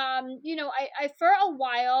now, I for a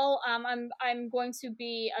while, I'm going to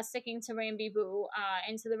be sticking to Rambi Boo,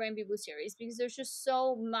 into the Rambi Boo series because there's just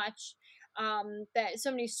so much that so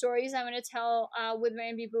many stories I want to tell with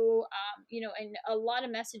Rambi Boo, and a lot of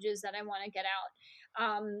messages that I want to get out.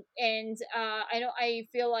 And I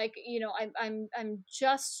feel like I'm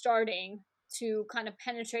just starting to kind of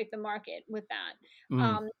penetrate the market with that. Mm.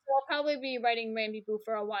 So I'll probably be writing Rambi Boo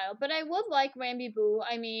for a while, but I would like RambiOo.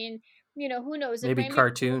 I mean, who knows if Maybe Rambi Boo,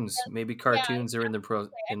 cartoons. Maybe yeah, cartoons are in the pro I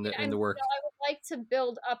in mean, the work. I would like to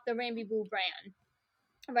build up the Rambi Boo brand.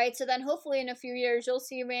 Right, so then hopefully in a few years you'll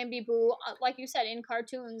see Rambi Boo, like you said, in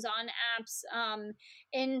cartoons, on apps,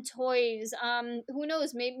 in toys. Who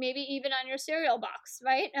knows? Maybe even on your cereal box,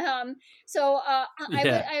 right? So Yeah.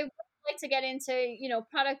 I would like to get into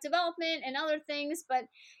product development and other things, but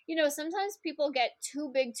sometimes people get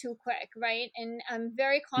too big too quick, right? And I'm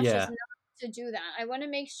very cautious Yeah. not to do that. I want to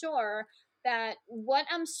make sure that what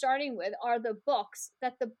I'm starting with are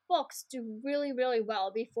that the books do really, really well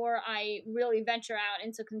before I really venture out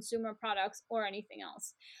into consumer products or anything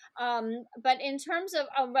else. But in terms of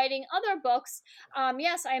writing other books,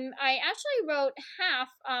 yes, I actually wrote half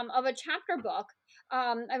of a chapter book.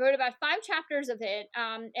 I wrote about 5 chapters of it,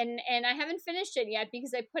 and I haven't finished it yet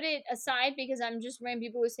because I put it aside because I'm just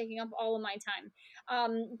Rambi Boo is taking up all of my time.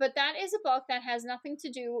 But that is a book that has nothing to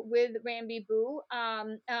do with Rambi Boo.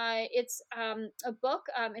 It's a book.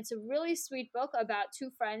 It's a really sweet book about two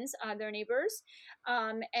friends, their neighbors,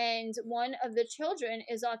 and one of the children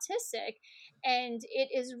is autistic, and it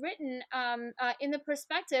is written in the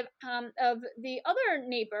perspective of the other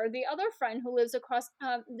neighbor, the other friend who lives across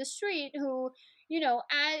the street, who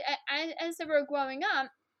as they were growing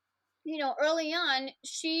up, early on,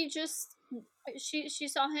 she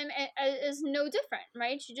saw him as no different,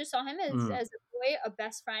 right? She just saw him Mm. as a boy, a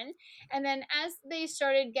best friend. And then as they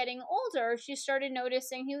started getting older, she started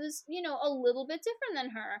noticing he was, a little bit different than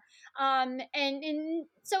her.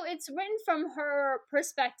 So it's written from her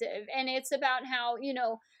perspective, and it's about how,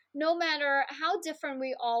 no matter how different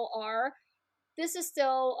we all are, this is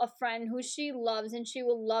still a friend who she loves and she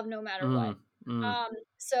will love no matter Mm. what. Mm.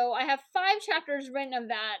 So I have 5 chapters written of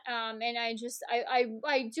that, and I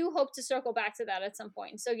do hope to circle back to that at some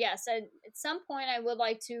point. So yes, at some point I would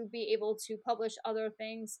like to be able to publish other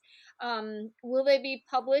things. Will they be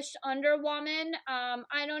published under Waman?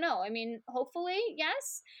 I don't know. I mean, hopefully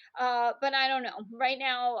yes, but I don't know. Right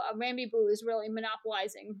now, Ramby Boo is really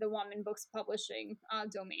monopolizing the Waman Books publishing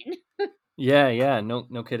domain. Yeah, yeah,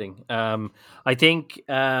 no kidding. I think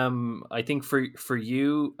for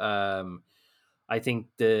you, I think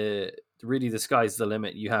the really the sky's the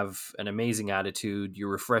limit. You have an amazing attitude. You're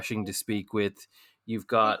refreshing to speak with. You've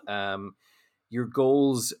Thank got you. your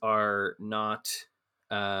goals are not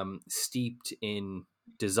steeped in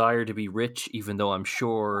desire to be rich, even though I'm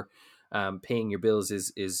sure paying your bills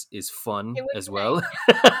is fun It would as be nice. well.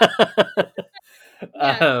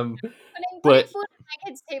 Yes, um, putting but food on my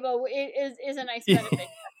kids' table is a nice benefit.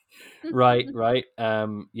 right, right.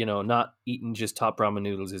 Not eating just top ramen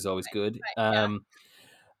noodles is always good. Right,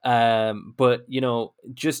 yeah. But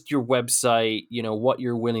just your website, what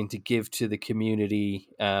you're willing to give to the community,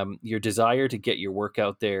 your desire to get your work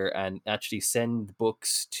out there and actually send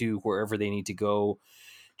books to wherever they need to go,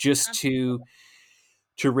 just to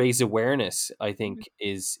raise awareness, I Mhm. think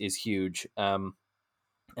is huge.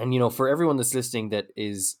 And for everyone that's listening that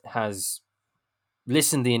is has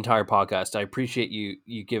listened the entire podcast, I appreciate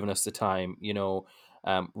you giving us the time.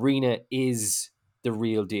 Rena is the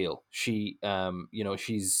real deal. She's on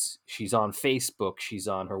Facebook, she's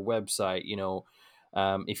on her website.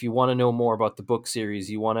 If you want to know more about the book series,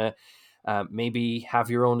 you want to maybe have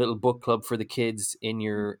your own little book club for the kids in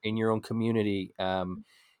your own community.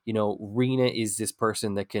 Rena is this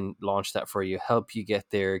person that can launch that for you, help you get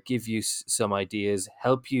there, give you some ideas,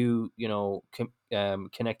 help you,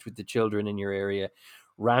 connect with the children in your area.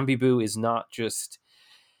 Rambiboo is not just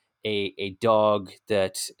a dog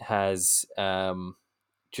that has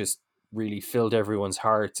just really filled everyone's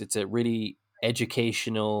hearts. It's a really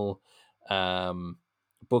educational um,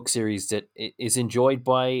 book series that is enjoyed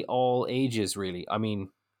by all ages. Really, I mean,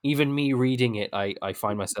 even me reading it, I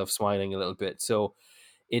find myself smiling a little bit. So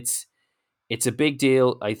it's it's a big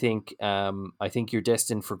deal. I think you're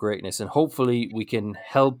destined for greatness, and hopefully we can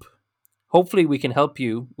help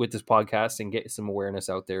you with this podcast and get some awareness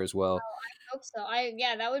out there as well. Hope so.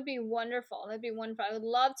 Yeah, that would be wonderful. That'd be wonderful. I would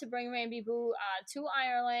love to bring Ramby Boo to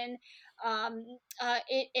Ireland,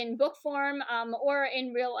 in book form, or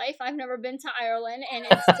in real life. I've never been to Ireland, and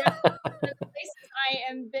it's definitely one of the places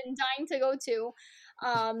I am been dying to go to.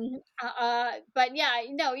 But yeah,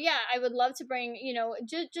 no, yeah, I would love to bring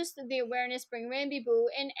just the awareness, bring Ramby Boo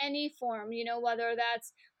in any form. Whether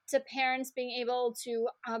that's to parents being able to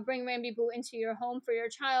bring Ramby Boo into your home for your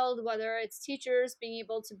child, whether it's teachers being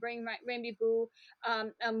able to bring Ramby Boo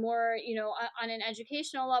a more, on an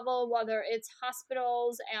educational level, whether it's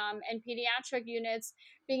hospitals and pediatric units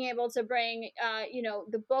being able to bring,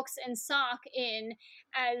 the books and sock in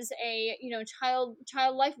as a, child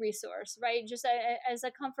life resource, right? Just as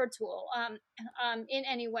a comfort tool in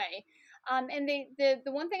any way. And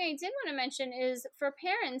the one thing I did want to mention is for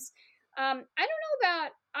parents, I don't know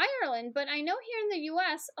about Ireland, but I know here in the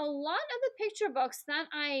US, a lot of the picture books that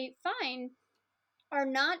I find are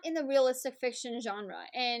not in the realistic fiction genre,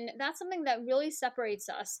 and that's something that really separates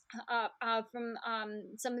us from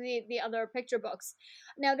some of the other picture books.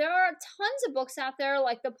 Now, there are tons of books out there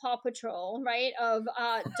like the Paw Patrol, right, of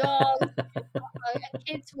dogs,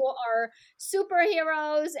 kids who are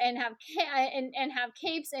superheroes and have and have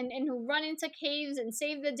capes, and who run into caves and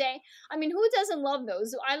save the day. I mean, who doesn't love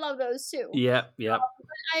those? I love those too. Yep, yep.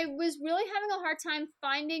 I was really having a hard time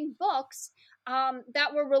finding books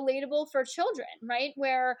that were relatable for children, right?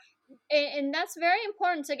 And that's very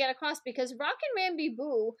important to get across, because Rock and Ramby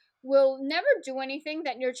Boo will never do anything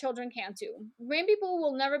that your children can't do. Ramby Boo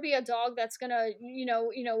will never be a dog that's gonna,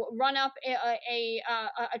 run up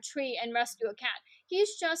a tree and rescue a cat.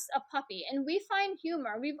 He's just a puppy, and we find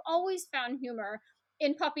humor. We've always found humor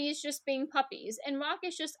in puppies just being puppies, and Rock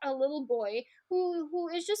is just a little boy who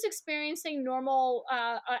is just experiencing normal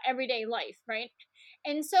everyday life, right?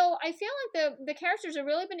 And so I feel like the characters have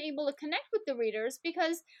really been able to connect with the readers,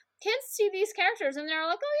 because kids see these characters and they're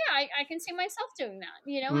like, oh yeah, I can see myself doing that,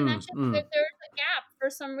 and that's Mm, just mm. there's a gap for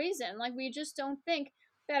some reason. Like, we just don't think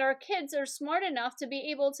that our kids are smart enough to be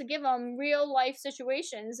able to give them real life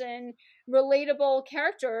situations and relatable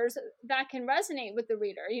characters that can resonate with the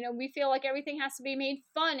reader. We feel like everything has to be made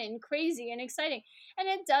fun and crazy and exciting, and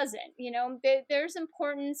it doesn't. There's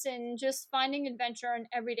importance in just finding adventure in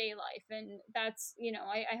everyday life, and that's,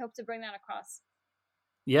 I hope to bring that across.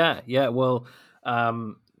 Yeah, yeah. Well,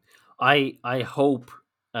 um, I hope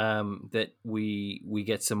that we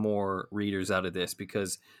get some more readers out of this,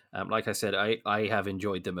 because like I said, I have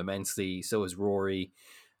enjoyed them immensely. So has Rory.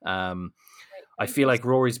 I Thank feel you. like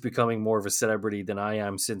Rory's becoming more of a celebrity than I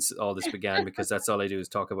am since all this began, because that's all I do is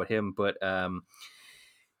talk about him. But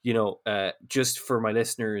just for my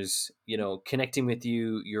listeners, connecting with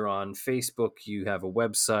you, you're on Facebook, you have a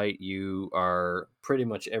website, you are pretty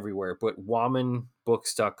much everywhere. But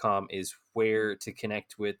wamanbooks.com is where to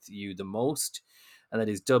connect with you the most. And that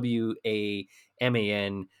is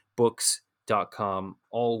WAMAN books.com,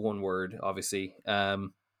 all one word, obviously.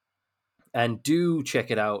 And do check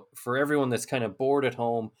it out for everyone that's kind of bored at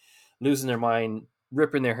home, losing their mind,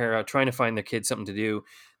 ripping their hair out, trying to find their kids something to do.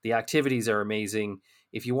 The activities are amazing.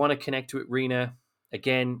 If you want to connect with Rena,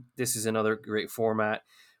 again, this is another great format.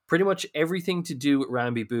 Pretty much everything to do with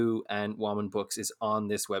Ramby Boo and Waman Books is on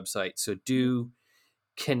this website. So do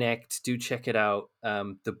connect, do check it out.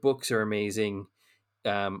 The books are amazing.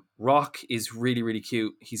 Rock is really, really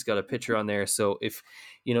cute. He's got a picture on there. So if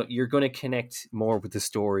you're going to connect more with the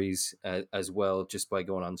stories as well, just by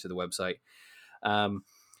going onto the website.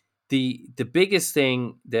 The biggest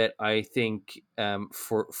thing that I think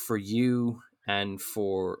for you and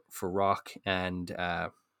for Rock and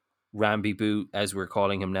Ramby Boo, as we're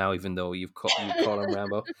calling him now, even though you call him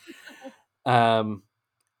Rambo.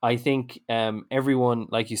 I think everyone,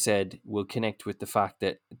 like you said, will connect with the fact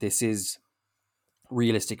that this is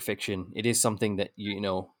realistic fiction. It is something that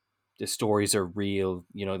the stories are real.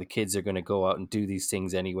 The kids are going to go out and do these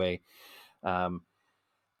things anyway,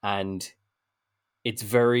 and it's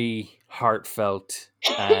very heartfelt,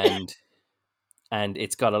 and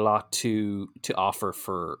it's got a lot to offer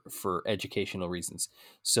for educational reasons.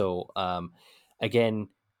 So again,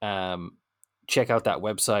 check out that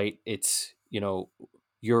website. It's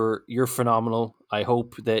you're phenomenal. I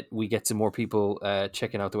hope that we get some more people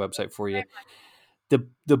checking out the website for you.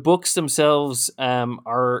 The books themselves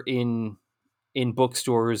are in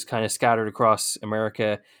bookstores kind of scattered across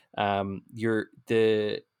America.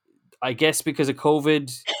 I guess because of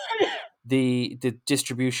COVID, the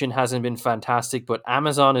distribution hasn't been fantastic, but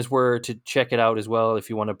Amazon is where to check it out as well if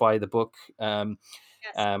you want to buy the book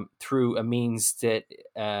Yes. through a means that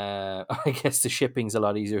I guess the shipping's a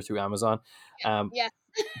lot easier through Amazon. Yes.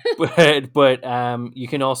 But you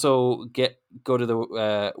can also go to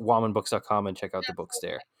the womanbooks.com and check out the books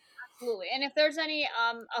there. Absolutely. And if there's any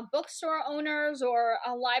bookstore owners or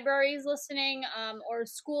libraries listening, or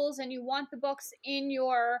schools, and you want the books in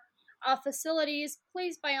your facilities,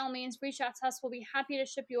 please by all means reach out to us. We'll be happy to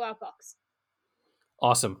ship you out books.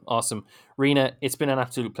 Awesome. Rena, it's been an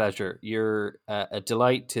absolute pleasure. You're a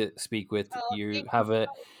delight to speak with. Oh, You thank have you a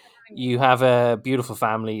so much for having me. beautiful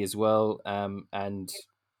family as well. And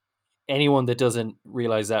anyone that doesn't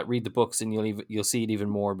realize that, read the books and you'll see it even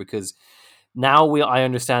more, because now I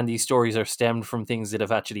understand these stories are stemmed from things that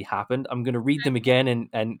have actually happened. I'm going to read them again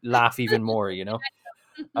and laugh even more,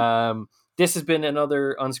 This has been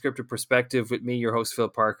another Unscripted Perspective with me, your host, Phil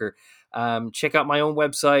Parker. Check out my own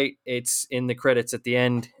website. It's in the credits at the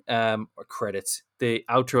end, the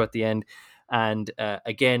outro at the end. And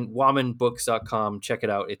again, womanbooks.com. Check it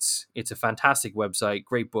out. It's a fantastic website,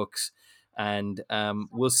 great books. And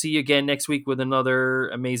we'll see you again next week with another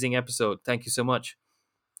amazing episode. Thank you so much.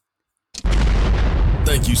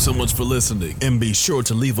 Thank you so much for listening, and be sure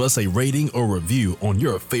to leave us a rating or review on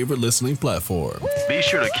your favorite listening platform. Be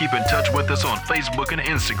sure to keep in touch with us on Facebook and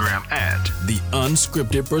Instagram at The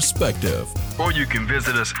Unscripted Perspective, or you can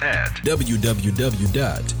visit us at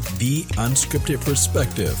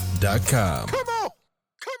www.theunscriptedperspective.com. Come on!